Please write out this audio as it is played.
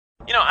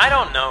I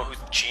don't know whose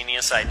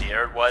genius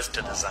idea it was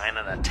to design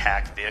an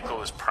attack vehicle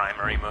whose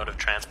primary mode of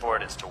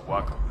transport is to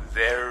walk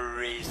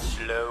very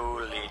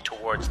slowly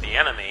towards the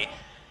enemy,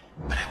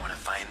 but I want to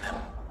find them,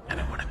 and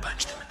I want to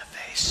punch them in the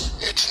face.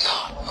 It's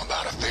not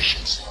about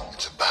efficiency.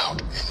 It's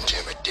about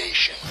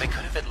intimidation. They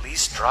could have at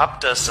least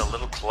dropped us a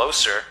little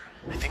closer.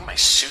 I think my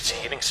suit's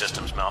heating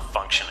system's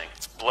malfunctioning.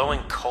 It's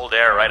blowing cold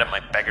air right up my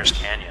beggar's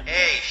canyon.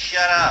 Hey,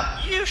 shut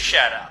up. You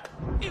shut up.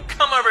 You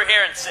come over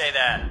here and say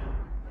that.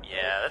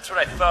 Yeah, that's what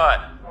I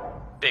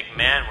thought. Big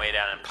man way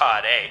down in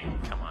Pod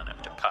 8. Come on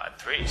up to Pod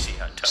 3, see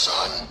how tough.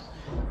 Son,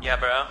 Yeah,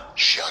 bro?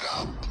 shut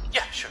up.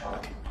 Yeah, sure,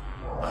 okay.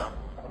 Bum,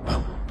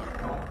 bum,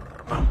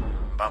 brrr, bum,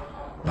 bum,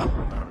 bum,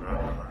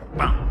 brrr,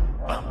 bum,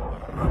 bum,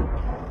 brrr,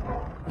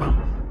 bum,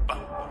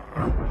 bum,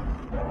 brrr.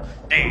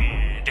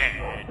 Dun, dun,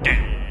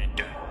 dun,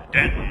 dun,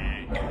 dun,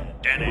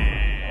 dun, dun, dun,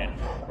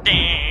 dun,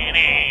 dun,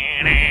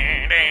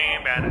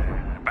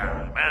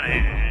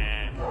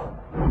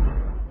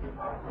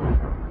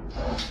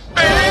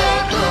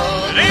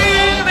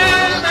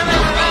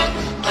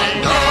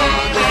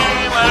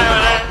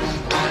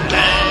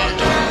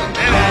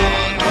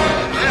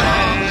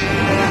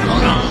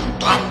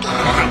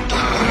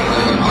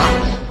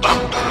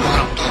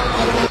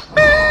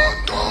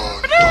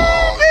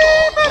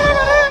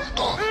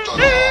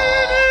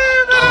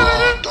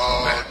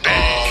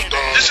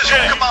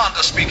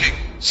 Speaking.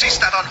 Cease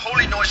that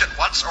unholy noise at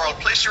once, or I'll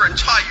place your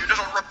entire unit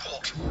on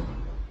report.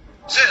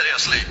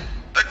 Seriously,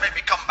 don't make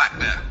me come back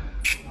there.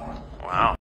 Wow.